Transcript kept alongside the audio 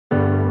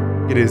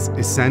It is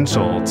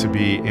essential to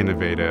be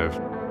innovative.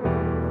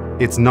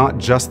 It's not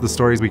just the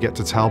stories we get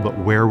to tell, but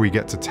where we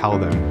get to tell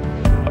them.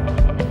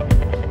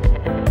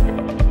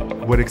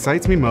 What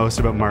excites me most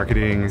about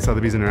marketing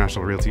Sotheby's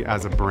International Realty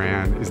as a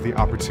brand is the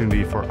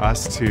opportunity for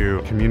us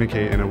to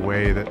communicate in a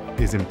way that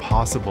is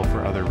impossible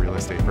for other real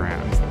estate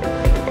brands.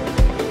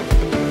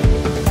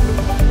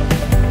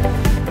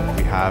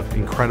 We have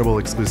incredible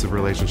exclusive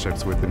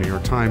relationships with the New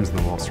York Times and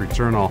the Wall Street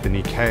Journal, the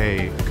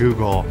Nikkei,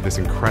 Google, this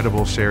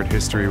incredible shared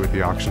history with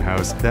the auction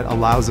house that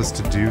allows us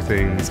to do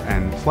things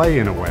and play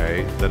in a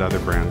way that other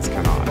brands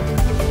cannot.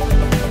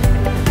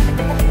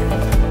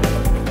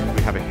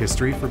 We have a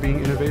history for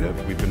being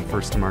innovative. We've been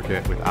first to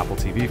market with Apple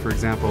TV, for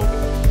example.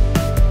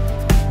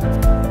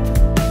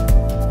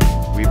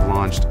 We've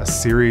launched a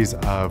series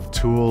of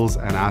tools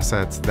and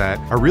assets that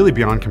are really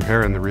beyond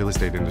compare in the real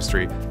estate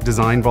industry.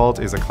 Design Vault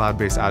is a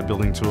cloud-based ad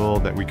building tool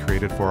that we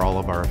created for all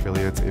of our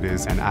affiliates. It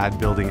is an ad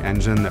building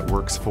engine that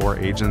works for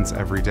agents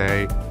every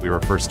day. We were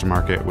first to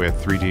market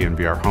with 3D and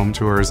VR home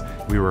tours.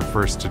 We were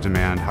first to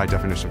demand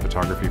high-definition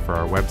photography for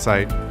our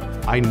website.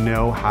 I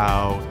know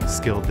how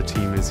skilled the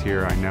team is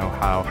here. I know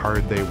how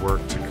hard they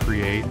work to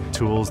create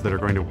tools that are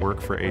going to work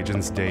for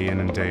agents day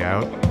in and day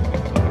out.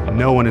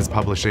 No one is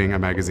publishing a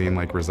magazine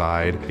like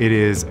Reside. It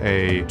is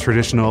a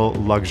traditional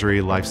luxury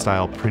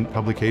lifestyle print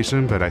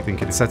publication, but I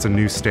think it sets a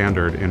new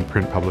standard in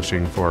print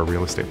publishing for a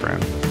real estate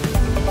brand.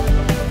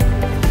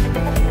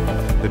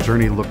 The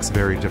journey looks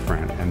very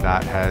different, and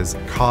that has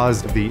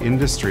caused the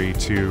industry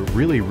to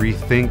really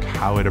rethink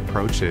how it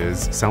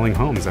approaches selling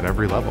homes at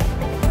every level.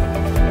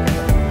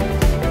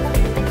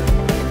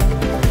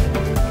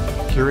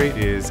 Curate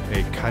is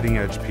a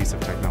cutting-edge piece of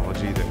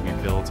technology that we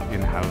built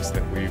in-house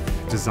that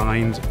we've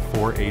designed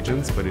for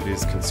agents, but it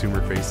is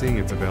consumer-facing.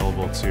 It's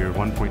available to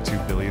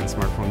 1.2 billion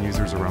smartphone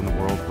users around the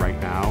world right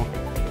now.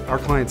 Our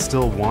clients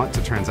still want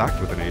to transact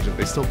with an agent.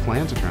 They still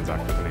plan to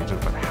transact with an agent,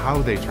 but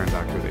how they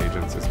transact with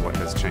agents is what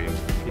has changed.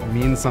 It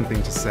means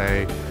something to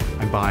say,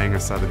 I'm buying a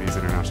Sotheby's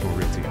International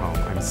Realty home.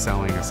 I'm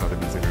selling a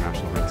Sotheby's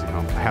International Realty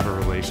home. I have a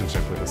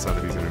relationship with a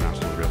Sotheby's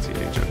International Realty